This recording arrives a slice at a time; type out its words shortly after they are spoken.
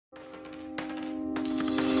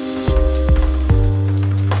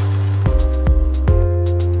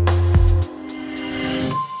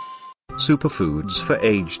Superfoods for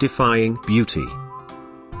age-defying beauty.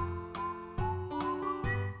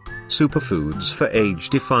 Superfoods for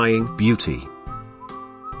age-defying beauty.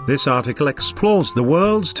 This article explores the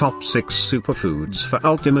world's top 6 superfoods for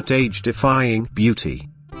ultimate age-defying beauty.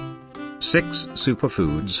 6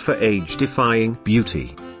 superfoods for age-defying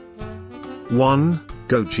beauty. 1.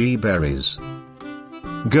 Goji berries.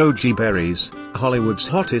 Goji berries, Hollywood's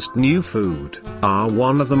hottest new food, are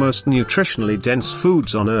one of the most nutritionally dense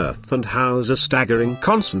foods on Earth and house a staggering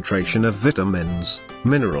concentration of vitamins,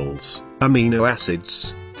 minerals, amino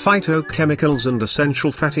acids, phytochemicals and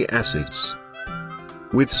essential fatty acids.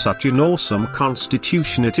 With such an awesome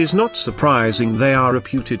constitution, it is not surprising they are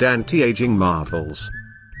reputed anti-aging marvels.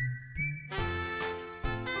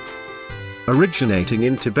 Originating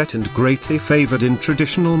in Tibet and greatly favored in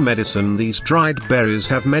traditional medicine, these dried berries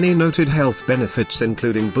have many noted health benefits,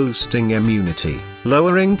 including boosting immunity,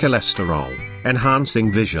 lowering cholesterol,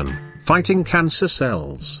 enhancing vision, fighting cancer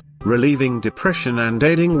cells, relieving depression and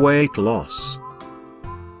aiding weight loss.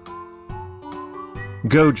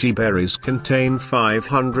 Goji berries contain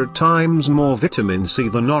 500 times more vitamin C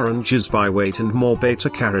than oranges by weight and more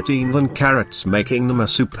beta-carotene than carrots, making them a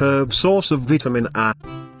superb source of vitamin A.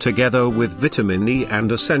 Together with vitamin E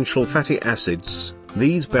and essential fatty acids,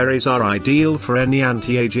 these berries are ideal for any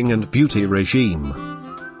anti-aging and beauty regime.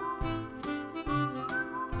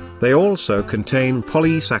 They also contain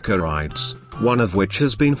polysaccharides, one of which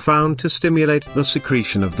has been found to stimulate the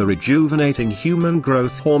secretion of the rejuvenating human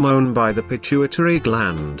growth hormone by the pituitary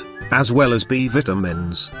gland, as well as B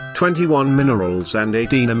vitamins, 21 minerals and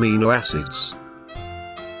 18 amino acids.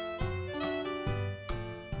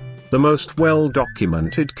 The most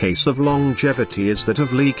well-documented case of longevity is that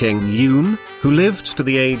of Li King-yun, who lived to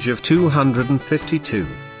the age of 252.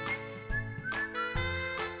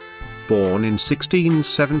 Born in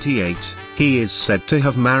 1678, he is said to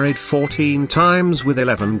have married 14 times with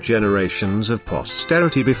 11 generations of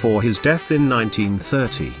posterity before his death in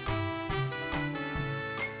 1930.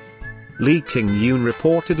 Li King-yun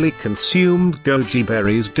reportedly consumed goji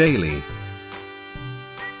berries daily.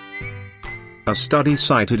 A study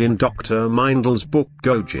cited in Dr. Mindel's book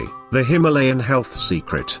Goji, The Himalayan Health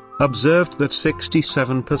Secret, observed that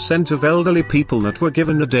 67% of elderly people that were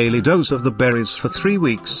given a daily dose of the berries for 3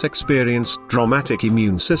 weeks experienced dramatic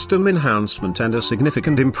immune system enhancement and a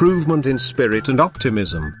significant improvement in spirit and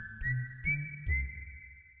optimism.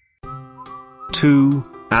 2.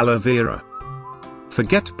 Aloe vera.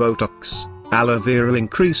 Forget Botox. Aloe vera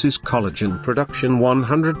increases collagen production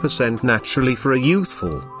 100% naturally for a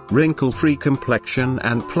youthful, wrinkle-free complexion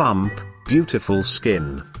and plump, beautiful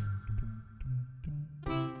skin.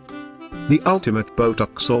 The ultimate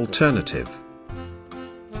Botox alternative.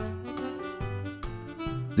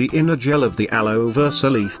 The inner gel of the aloe vera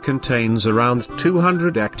leaf contains around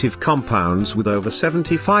 200 active compounds with over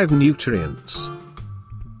 75 nutrients.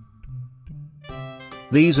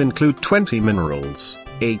 These include 20 minerals,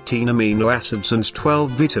 18 amino acids and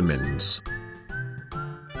 12 vitamins.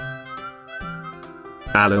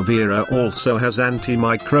 Aloe vera also has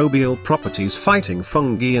antimicrobial properties, fighting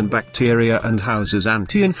fungi and bacteria, and houses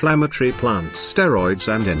anti-inflammatory plant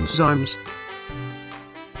steroids and enzymes.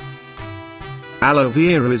 Aloe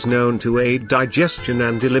vera is known to aid digestion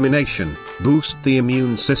and elimination, boost the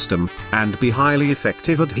immune system, and be highly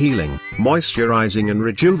effective at healing, moisturizing and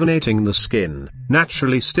rejuvenating the skin,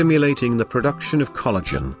 naturally stimulating the production of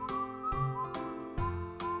collagen.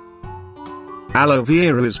 Aloe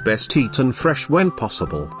vera is best eaten fresh when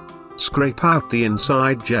possible. Scrape out the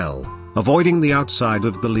inside gel, avoiding the outside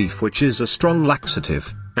of the leaf, which is a strong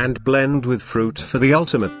laxative, and blend with fruit for the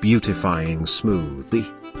ultimate beautifying smoothie.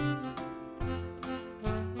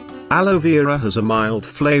 Aloe vera has a mild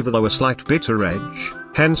flavor though a slight bitter edge,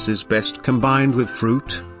 hence is best combined with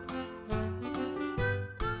fruit.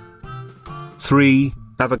 3.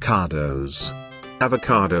 Avocados.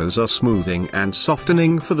 Avocados are smoothing and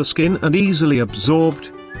softening for the skin and easily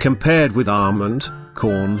absorbed, compared with almond,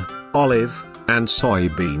 corn, olive, and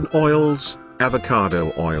soybean oils.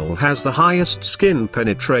 Avocado oil has the highest skin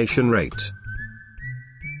penetration rate.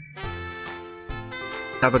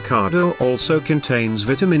 Avocado also contains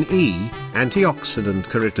vitamin E, antioxidant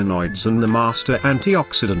carotenoids and the master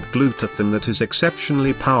antioxidant glutathione that is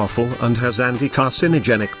exceptionally powerful and has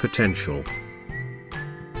anti-carcinogenic potential.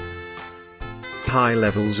 High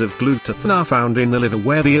levels of glutathione are found in the liver,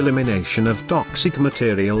 where the elimination of toxic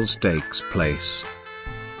materials takes place.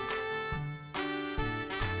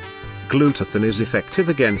 Glutathione is effective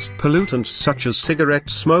against pollutants such as cigarette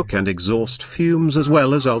smoke and exhaust fumes, as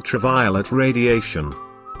well as ultraviolet radiation.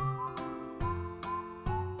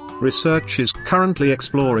 Research is currently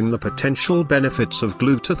exploring the potential benefits of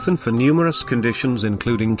glutathione for numerous conditions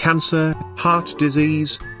including cancer, heart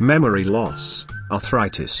disease, memory loss,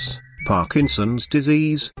 arthritis, Parkinson's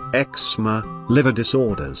disease, eczema, liver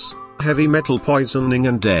disorders, heavy metal poisoning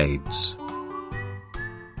and AIDS.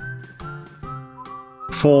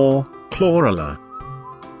 4. Chlorella.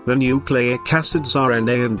 The nucleic acids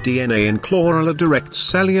RNA and DNA in chlorella direct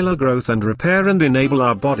cellular growth and repair and enable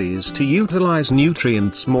our bodies to utilize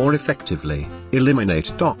nutrients more effectively,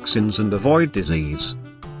 eliminate toxins and avoid disease.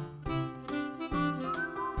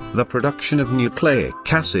 The production of nucleic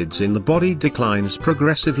acids in the body declines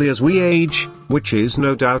progressively as we age, which is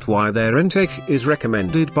no doubt why their intake is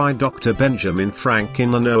recommended by Dr. Benjamin Frank in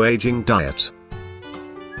the No Aging Diet.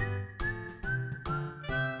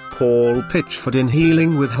 Paul Pitchford in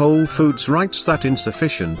Healing with Whole Foods writes that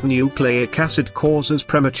insufficient nucleic acid causes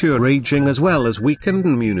premature aging as well as weakened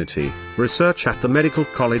immunity. Research at the Medical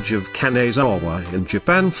College of Kanazawa in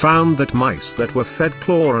Japan found that mice that were fed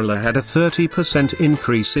chlorella had a 30%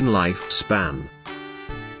 increase in lifespan.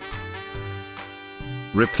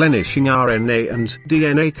 Replenishing RNA and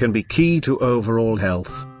DNA can be key to overall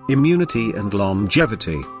health, immunity and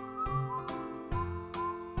longevity.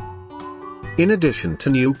 In addition to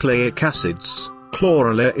nucleic acids,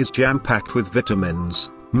 chlorella is jam-packed with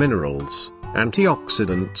vitamins, minerals,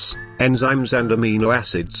 antioxidants, enzymes and amino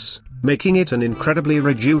acids, making it an incredibly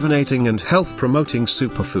rejuvenating and health-promoting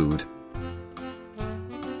superfood.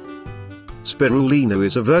 Spirulina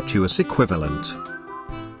is a virtuous equivalent.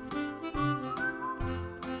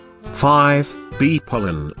 5. Bee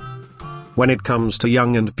pollen. When it comes to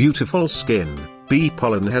young and beautiful skin, bee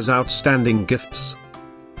pollen has outstanding gifts.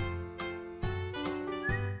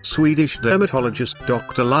 Swedish dermatologist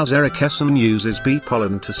Dr. Lars-Erik Essen uses bee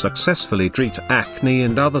pollen to successfully treat acne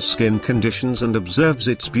and other skin conditions and observes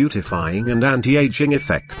its beautifying and anti-aging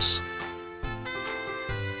effects.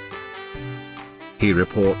 He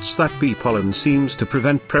reports that bee pollen seems to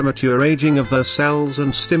prevent premature aging of the cells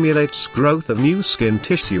and stimulates growth of new skin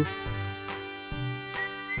tissue.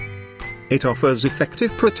 It offers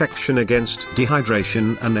effective protection against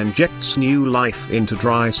dehydration and injects new life into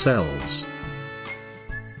dry cells.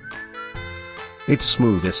 It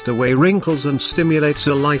smoothest away wrinkles and stimulates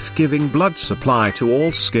a life-giving blood supply to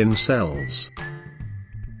all skin cells.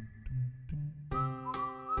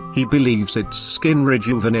 He believes its skin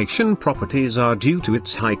rejuvenation properties are due to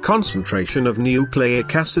its high concentration of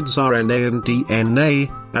nucleic acids RNA and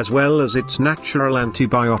DNA, as well as its natural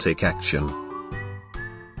antibiotic action.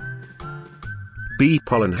 Bee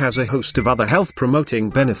pollen has a host of other health-promoting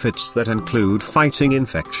benefits that include fighting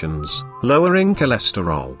infections, lowering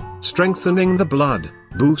cholesterol, strengthening the blood,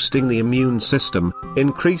 boosting the immune system,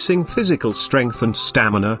 increasing physical strength and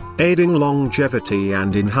stamina, aiding longevity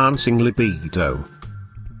and enhancing libido.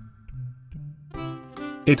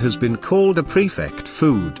 It has been called a perfect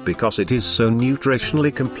food because it is so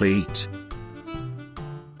nutritionally complete.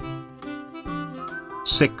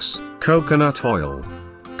 6. Coconut oil.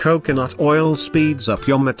 Coconut oil speeds up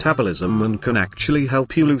your metabolism and can actually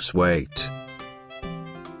help you lose weight.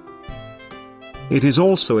 It is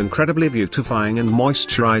also incredibly beautifying and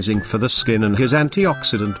moisturizing for the skin and has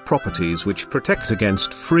antioxidant properties which protect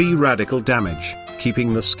against free radical damage,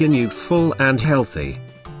 keeping the skin youthful and healthy.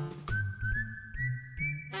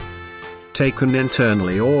 Taken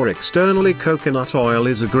internally or externally, coconut oil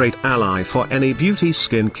is a great ally for any beauty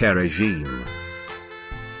skincare regime.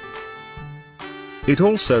 It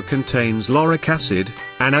also contains lauric acid,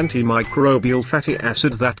 an antimicrobial fatty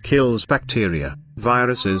acid that kills bacteria,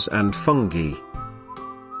 viruses and fungi.